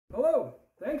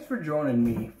for joining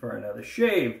me for another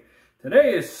shave.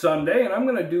 Today is Sunday and I'm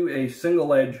going to do a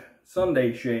single edge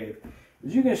Sunday shave.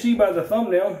 As you can see by the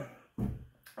thumbnail,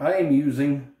 I am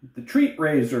using the Treet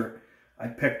razor I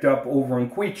picked up over in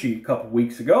Queechee a couple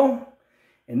weeks ago.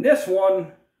 And this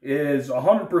one is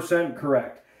 100%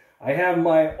 correct. I have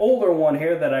my older one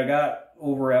here that I got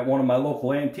over at one of my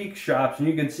local antique shops, and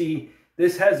you can see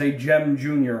this has a Gem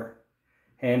Junior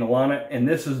handle on it, and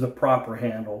this is the proper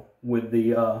handle with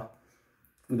the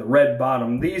red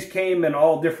bottom. These came in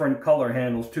all different color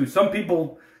handles too. Some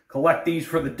people collect these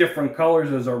for the different colors.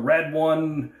 There's a red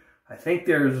one. I think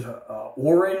there's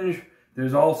orange.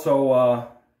 There's also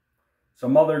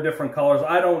some other different colors.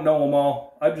 I don't know them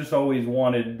all. I've just always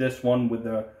wanted this one with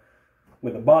the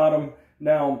bottom.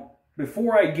 Now,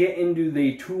 before I get into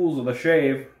the tools of the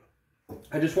shave,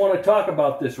 I just want to talk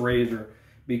about this razor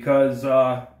because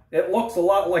it looks a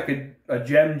lot like a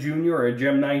Gem Junior or a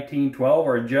Gem 1912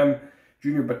 or a Gem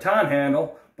Junior baton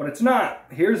handle, but it's not.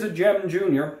 Here's a Gem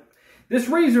Junior. This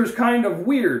razor is kind of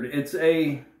weird. It's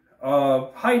a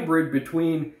hybrid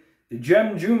between the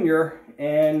Gem Junior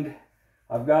and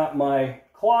I've got my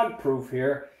clog proof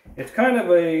here. It's kind of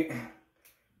a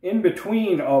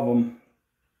in-between of them.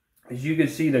 As you can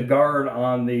see, the guard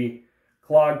on the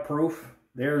clog proof.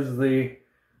 There's the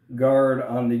guard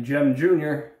on the Gem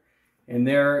Junior. And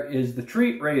there is the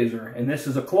Treet razor. And this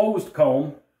is a closed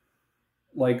comb,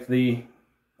 like the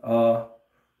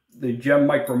Gem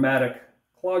Micromatic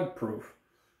clog proof.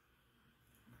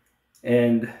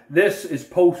 And this is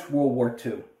post-World War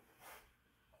II.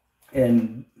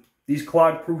 And these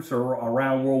clog proofs are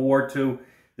around World War II.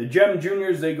 The Gem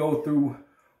Juniors, they go through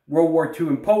World War II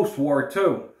and post-War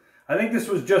II. I think this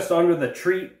was just under the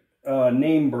Treet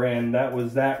name brand. That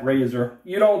was that razor.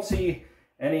 You don't see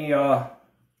any other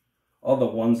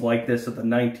ones like this at the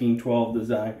 1912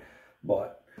 design.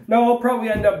 But no, I'll probably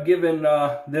end up giving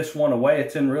this one away.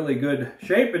 It's in really good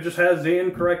shape. It just has the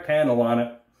incorrect handle on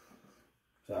it.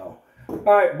 So,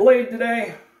 alright, blade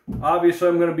today. Obviously,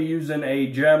 I'm going to be using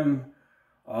a Gem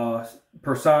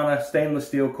Persona stainless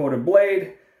steel coated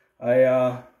blade.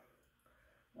 I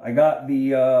got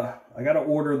to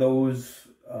order those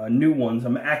new ones,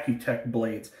 some Accutech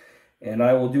blades, and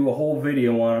I will do a whole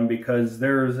video on them because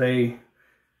there's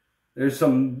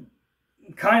some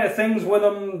kind of things with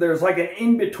them. There's like an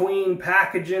in-between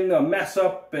packaging, a mess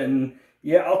up, and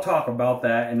yeah, I'll talk about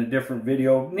that in a different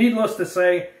video. Needless to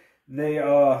say,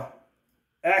 the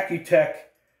Accutech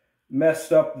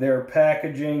messed up their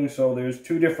packaging, so there's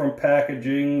two different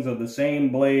packagings of the same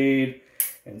blade,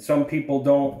 and some people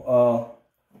don't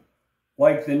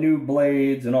like the new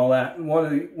blades and all that. One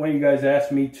of you guys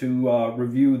asked me to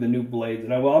review the new blades,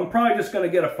 and I'm probably just going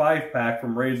to get a 5-pack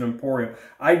from Razor Emporium.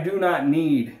 I do not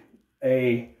need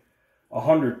a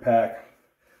 100-pack. Let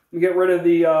me get rid of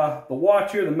the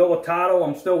watch here, the Militato.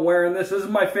 I'm still wearing this. This is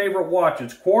my favorite watch.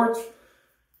 It's quartz,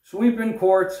 sweeping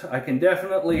quartz. I can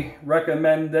definitely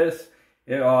recommend this.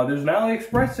 There's an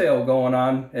AliExpress sale going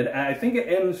on. I think it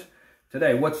ends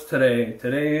today. What's today?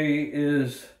 Today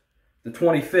is the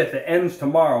 25th. It ends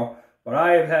tomorrow, but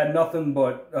I have had nothing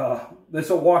but this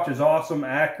watch is awesome,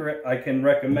 accurate. I can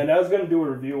recommend it. I was going to do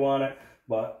a review on it,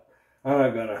 but I'm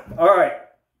not gonna. All right,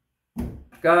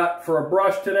 got for a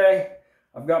brush today,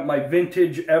 I've got my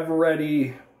vintage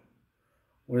Eveready,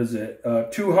 what is it,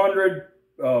 200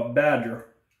 Badger,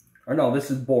 or no,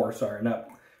 this is Boar, sorry, not,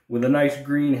 with a nice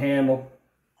green handle.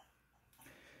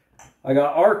 I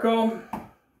got Arco,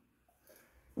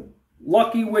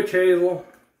 Lucky Witch Hazel,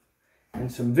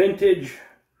 and some vintage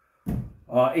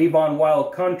Avon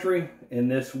Wild Country in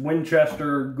this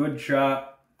Winchester Good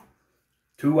Shot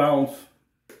 2-ounce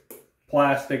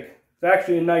plastic. It's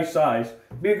actually a nice size.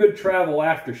 Be a good travel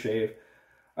aftershave.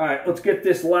 All right, let's get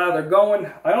this lather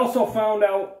going. I also found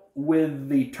out with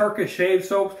the Turkish shave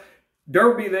soaps,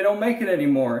 Derby, they don't make it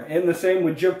anymore. And the same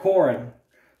with Jib Corin.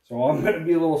 So I'm going to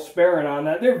be a little sparing on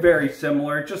that. They're very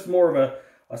similar. It's just more of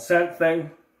a scent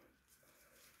thing.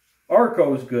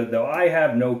 Arco's good though. I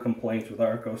have no complaints with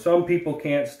Arco. Some people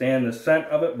can't stand the scent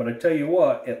of it, but I tell you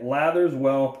what, it lathers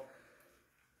well.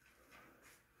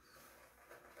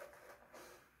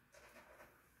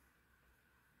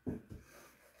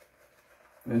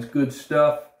 It's good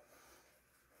stuff.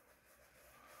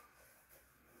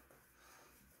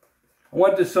 I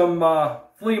went to some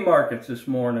flea markets this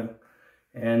morning,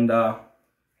 and the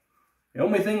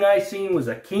only thing I seen was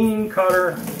a Keen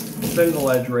Cutter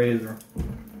single edge razor.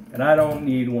 And I don't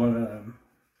need one of them.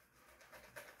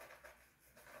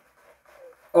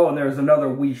 Oh, and there's another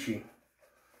Weishi.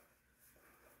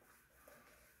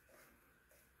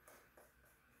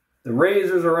 The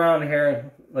razors around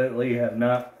here lately have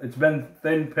not, it's been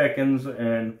thin pickings,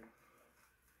 and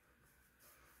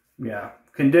yeah,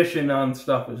 condition on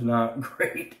stuff is not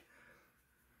great.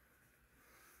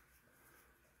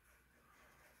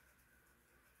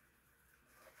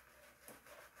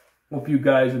 Hope you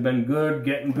guys have been good,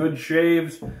 getting good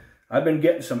shaves. I've been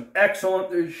getting some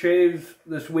excellent shaves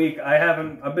this week.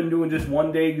 I've been doing just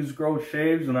one day's gross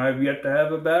shaves, and I've yet to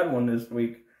have a bad one this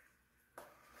week.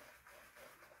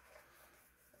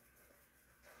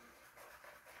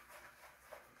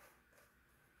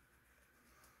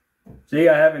 See,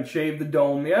 I haven't shaved the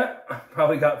dome yet.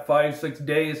 Probably got 5-6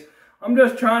 days. I'm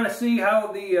just trying to see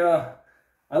how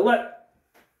I let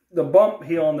the bump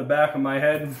heal on the back of my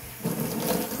head.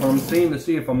 I'm seeing to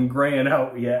see if I'm graying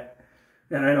out yet.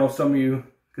 And I know some of you,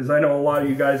 because I know a lot of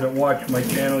you guys that watch my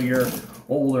channel, you're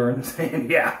older and saying,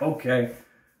 yeah, okay.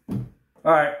 All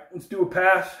right, let's do a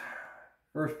pass.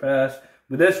 First pass.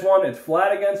 With this one, it's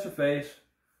flat against the face.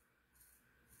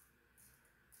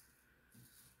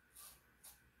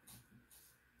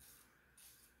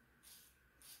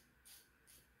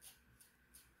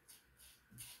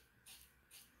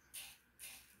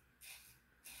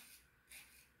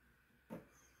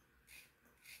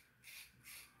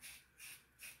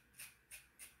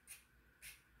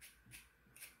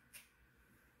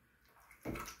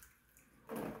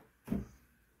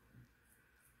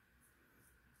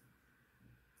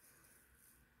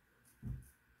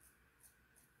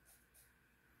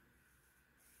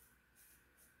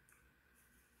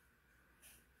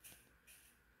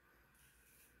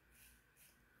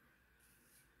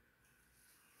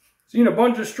 Seen a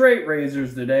bunch of straight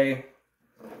razors today,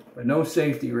 but no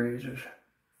safety razors.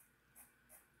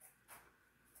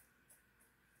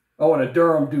 Oh, and a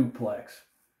Durham duplex.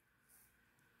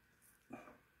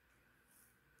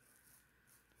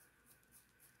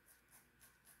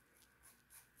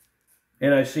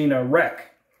 And I seen a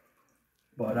wreck,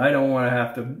 but I don't want to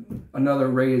have another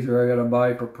razor I gotta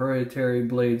buy proprietary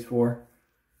blades for.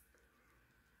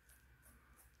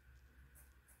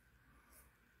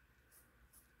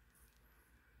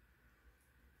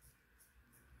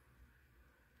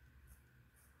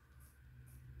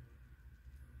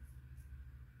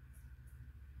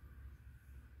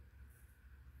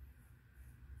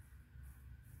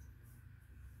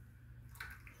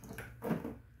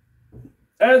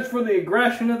 As for the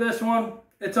aggression of this one,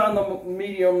 it's on the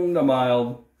medium to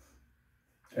mild.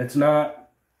 It's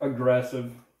not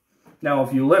aggressive. Now,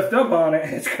 if you lift up on it,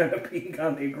 it's going to peak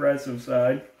on the aggressive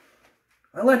side.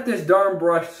 I let this darn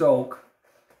brush soak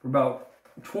for about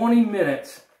 20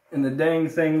 minutes, and the dang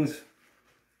thing's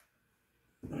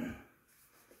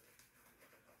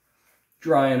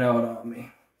drying out on me.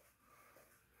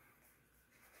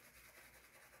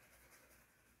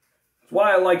 That's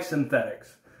why I like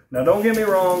synthetics. Now, don't get me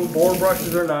wrong, boar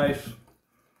brushes are nice.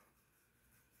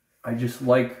 I just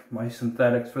like my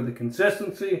synthetics for the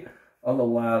consistency of the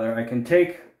lather. I can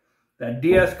take that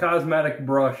DS Cosmetic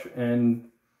brush and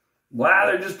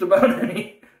lather just about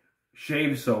any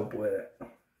shave soap with it.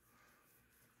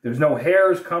 There's no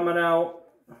hairs coming out.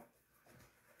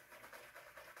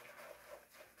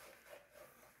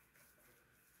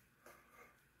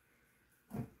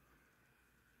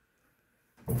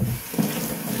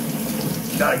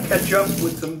 Gotta catch up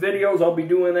with some videos. I'll be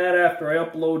doing that after I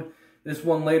upload this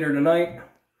one later tonight.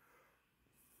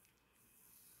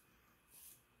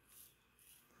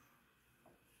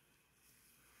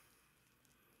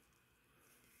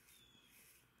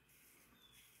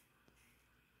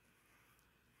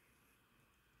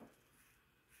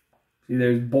 See,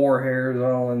 there's boar hairs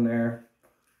all in there.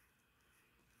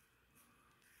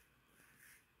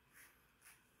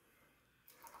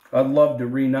 I'd love to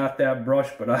re-knot that brush,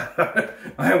 but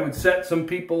I would set some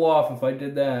people off if I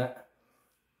did that.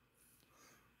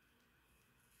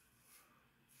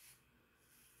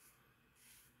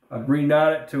 I'd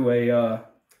re-knot it to a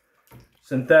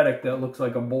synthetic that looks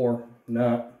like a boar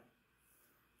knot.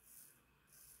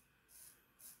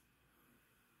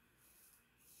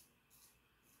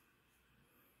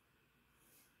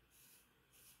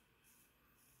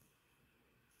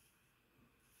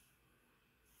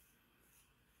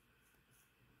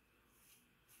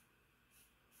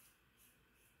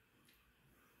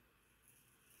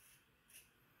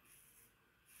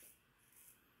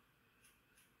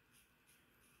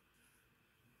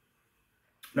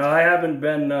 Now, I haven't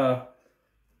been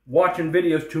watching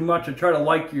videos too much. I try to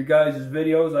like your guys'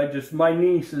 videos. My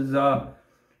niece is,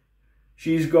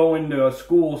 she's going to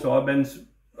school, so I've been,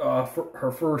 for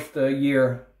her first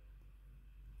year,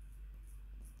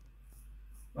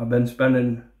 I've been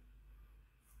spending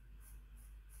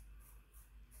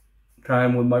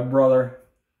time with my brother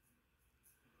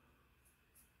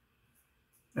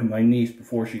and my niece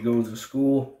before she goes to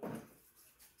school.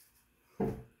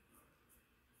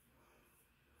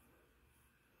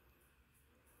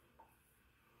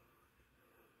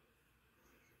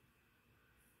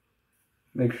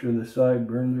 Make sure the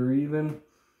sideburns are even.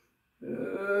 A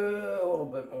little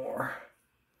bit more.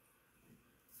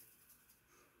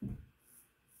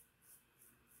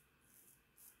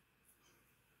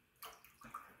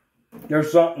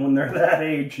 There's something when they're that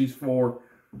age, she's 4.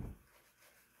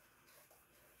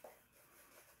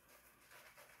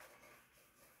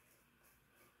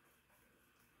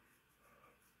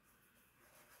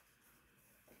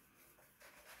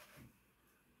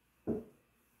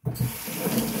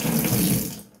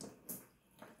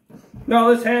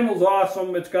 No, this handle's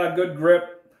awesome. It's got good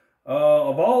grip.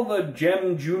 Of all the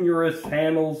Gem Juniorist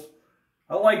handles,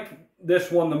 I like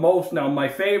this one the most. Now, my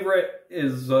favorite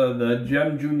is the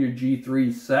Gem Junior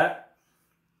G3 set.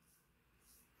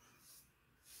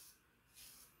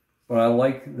 But I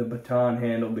like the baton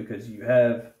handle because you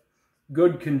have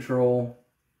good control.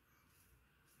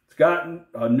 It's got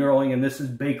a knurling, and this is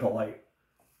Bakelite.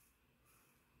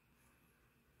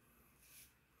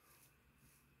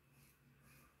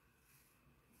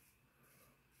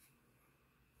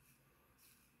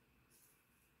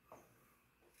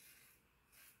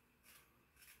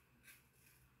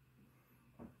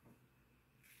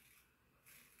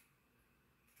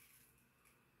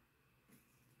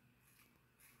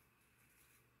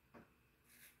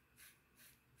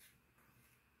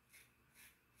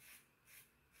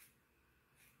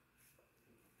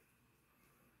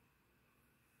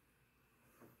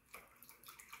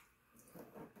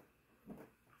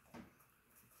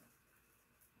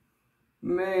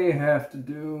 May have to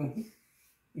do,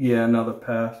 yeah, another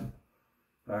pass.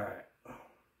 Alright.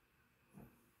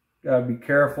 Gotta be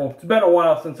careful. It's been a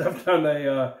while since I've done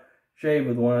a shave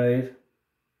with one of these.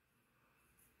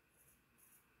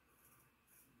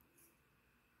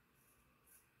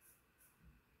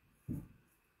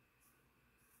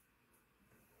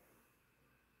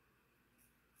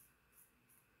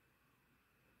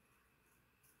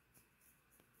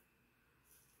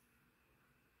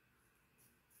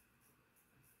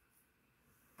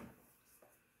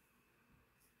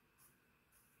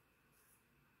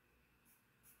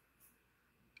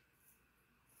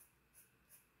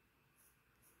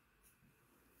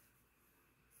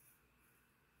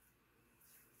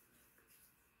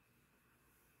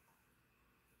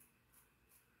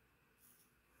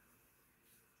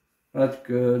 That's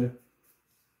good.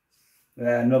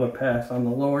 Yeah, another pass on the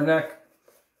lower neck.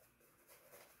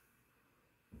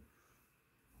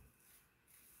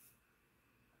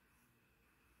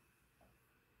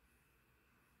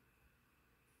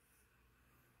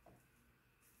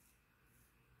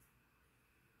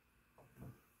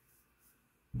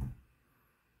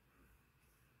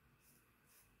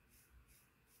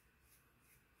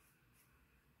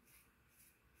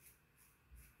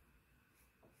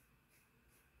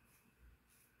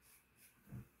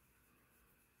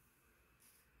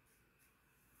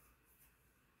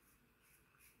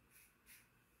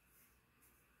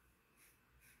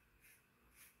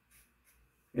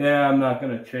 Yeah, I'm not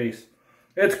going to chase.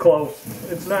 It's close.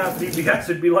 It's not VBS.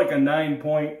 It'd be like a 9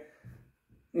 point,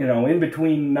 you know, in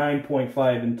between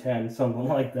 9.5 and 10, something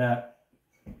like that.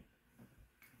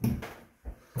 And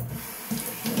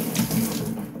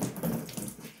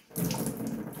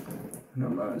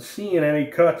I'm not seeing any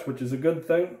cuts, which is a good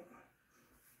thing.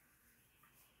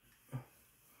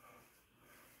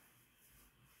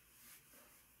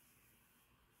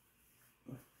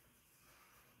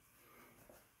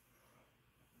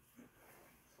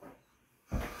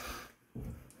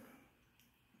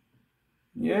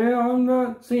 Yeah, I'm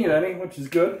not seeing any, which is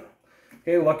good.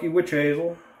 Okay, Lucky Witch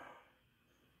Hazel.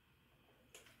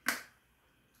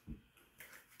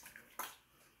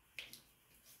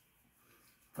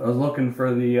 I was looking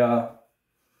for the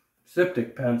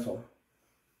Styptic pencil.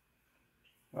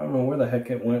 I don't know where the heck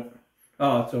it went.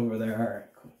 Oh, it's over there. All right,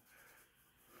 cool.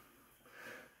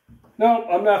 No,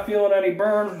 I'm not feeling any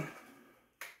burn.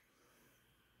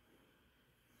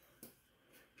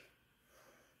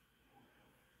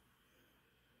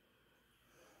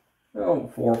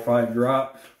 Oh, 4 or 5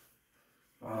 drops.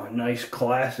 Oh, nice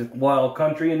classic Wild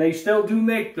Country, and they still do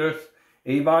make this.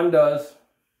 Avon does.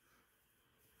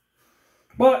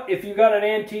 But if you got an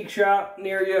antique shop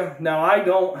near you, now I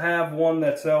don't have one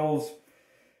that sells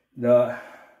the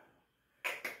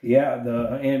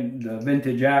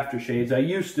vintage aftershades. I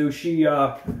used to. She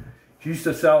used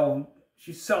to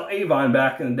sell Avon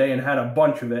back in the day and had a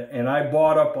bunch of it, and I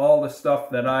bought up all the stuff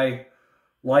that I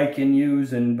like and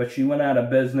use, but she went out of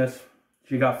business.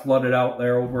 She got flooded out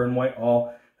there over in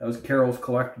Whitehall. That was Carol's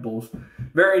Collectibles.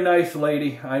 Very nice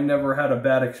lady. I never had a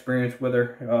bad experience with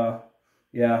her.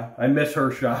 Yeah, I miss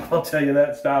her shop. I'll tell you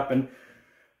that. Stopping,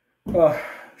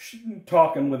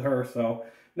 talking with her. So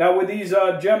Now with these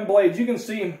gem blades, you can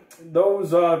see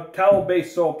those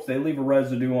tallow-based soaps, they leave a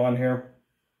residue on here.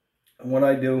 And what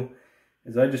I do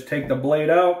is I just take the blade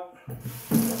out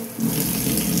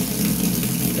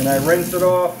and I rinse it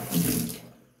off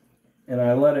and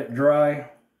I let it dry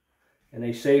in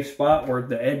a safe spot where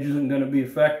the edge isn't going to be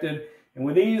affected. And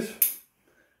with these,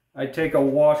 I take a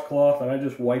washcloth and I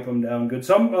just wipe them down good.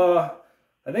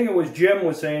 I think it was Jim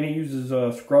was saying he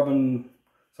uses scrubbing,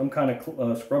 some kind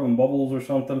of scrubbing bubbles or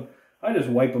something. I just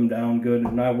wipe them down good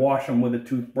and I wash them with a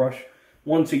toothbrush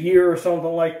once a year or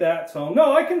something like that. So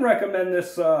no, I can recommend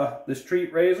this this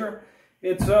Treet razor.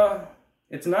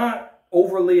 It's not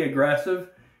overly aggressive.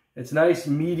 It's nice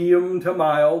medium to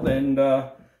mild, and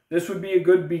this would be a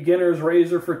good beginner's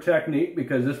razor for technique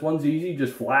because this one's easy,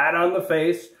 just flat on the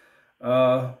face.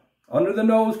 Under the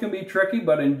nose can be tricky,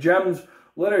 but in Jem's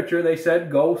literature they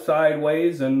said go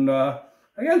sideways, and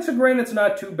against the grain it's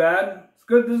not too bad. It's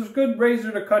good. This is a good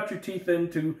razor to cut your teeth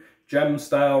into Gem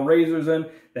style razors, and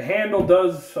the handle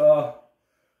does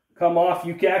come off.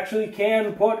 You actually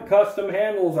can put custom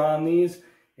handles on these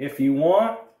if you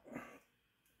want.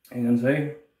 You can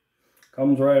see,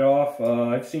 comes right off.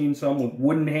 I've seen some with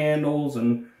wooden handles,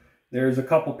 and there's a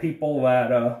couple people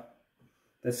that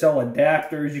sell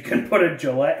adapters. You can put a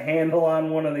Gillette handle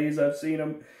on one of these. I've seen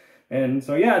them. And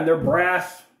so yeah, they're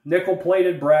brass,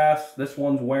 nickel-plated brass. This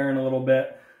one's wearing a little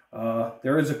bit.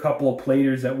 There is a couple of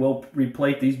platers that will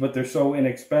replate these, but they're so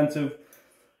inexpensive.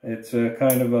 It's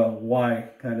kind of a why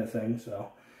kind of thing.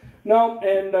 So no,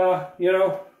 and you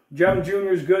know, Gem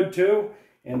Junior's good too.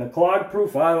 And the clog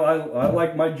proof, I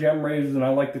like my Gem razors, and I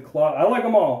like the clog. I like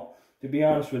them all, to be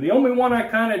honest with you. The only one I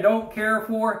kind of don't care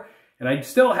for, and I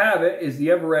still have it, is the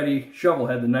Ever-Ready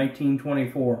Shovelhead, the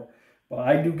 1924. But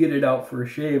I do get it out for a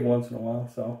shave once in a while.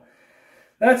 So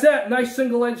that's that. Nice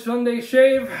single-edge Sunday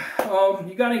shave.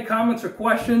 You got any comments or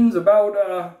questions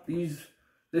about this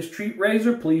Treet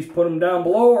razor? Please put them down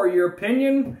below, or your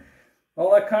opinion,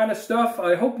 all that kind of stuff.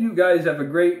 I hope you guys have a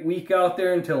great week out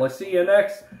there until I see you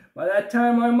next. By that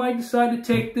time, I might decide to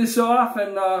take this off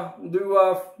and do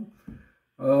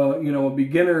you know, a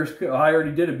beginner's. I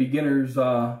already did a beginner's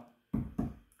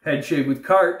head shave with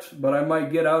carts, but I might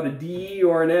get out a DE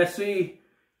or an SE,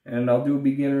 and I'll do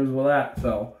beginners with that.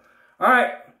 So, all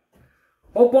right.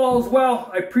 Hope all is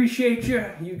well. I appreciate you.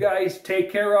 You guys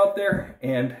take care out there,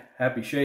 and happy shaving.